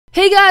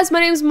Hey guys, my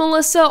name is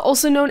Melissa,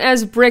 also known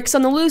as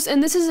Bricksontheloose,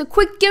 and this is a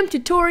quick GIMP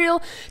tutorial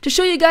to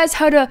show you guys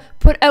how to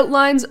put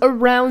outlines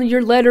around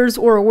your letters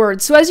or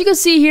words. So as you can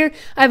see here,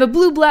 I have a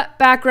blue black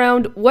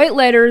background, white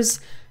letters,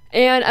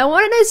 and I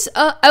want a nice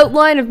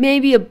outline of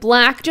maybe a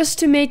black just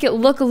to make it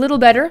look a little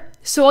better.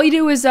 So all you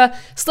do is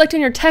select on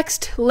your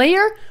text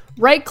layer,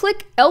 right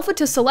click, alpha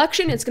to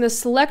selection, it's going to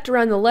select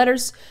around the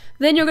letters.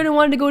 Then you're going to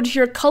want to go to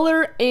your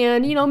color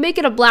and, make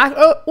it a black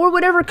or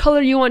whatever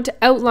color you want to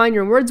outline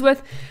your words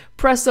with.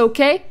 Press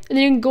OK, and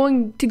then you're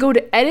going to go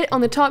to edit on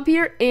the top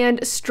here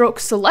and stroke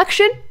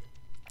selection.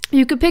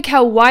 You can pick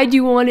how wide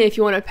you want it, if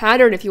you want a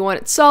pattern, if you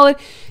want it solid.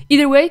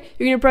 Either way,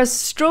 you're going to press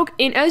stroke,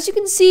 and as you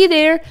can see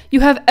there, you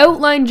have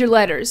outlined your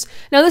letters.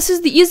 Now this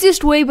is the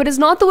easiest way, but it's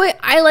not the way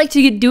I like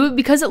to do it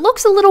because it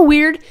looks a little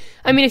weird.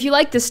 I mean, if you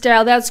like this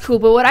style, that's cool,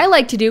 but what I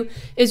like to do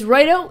is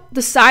write out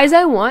the size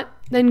I want,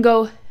 then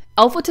go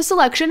alpha to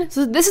selection.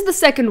 So this is the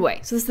second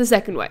way.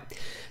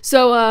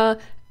 So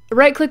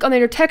right click on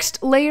your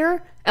text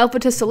layer, alpha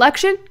to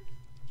selection,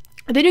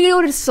 and then you're going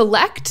to go to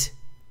select,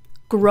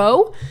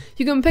 grow.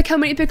 You can pick how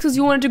many pixels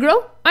you want it to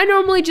grow. I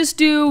normally just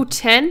do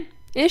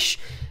 10-ish.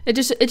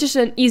 It's just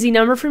an easy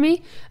number for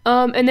me.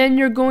 And then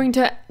you're going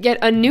to get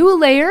a new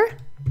layer,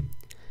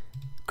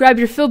 grab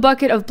your fill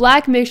bucket of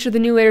black, make sure the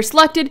new layer is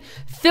selected,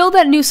 fill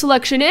that new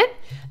selection in,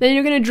 then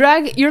you're going to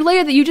drag your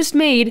layer that you just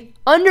made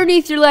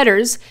underneath your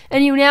letters,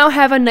 and you now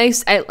have a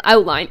nice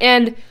outline.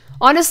 And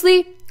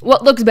honestly,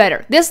 what looks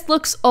better? This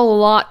looks a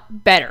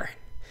lot better.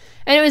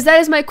 Anyways, that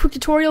is my quick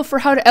tutorial for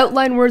how to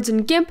outline words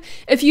in GIMP.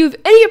 If you have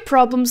any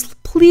problems,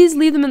 please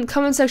leave them in the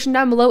comment section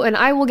down below and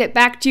I will get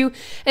back to you.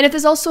 And if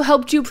this also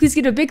helped you, please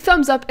give it a big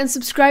thumbs up and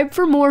subscribe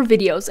for more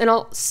videos. And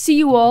I'll see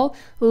you all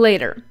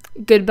later.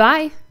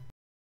 Goodbye.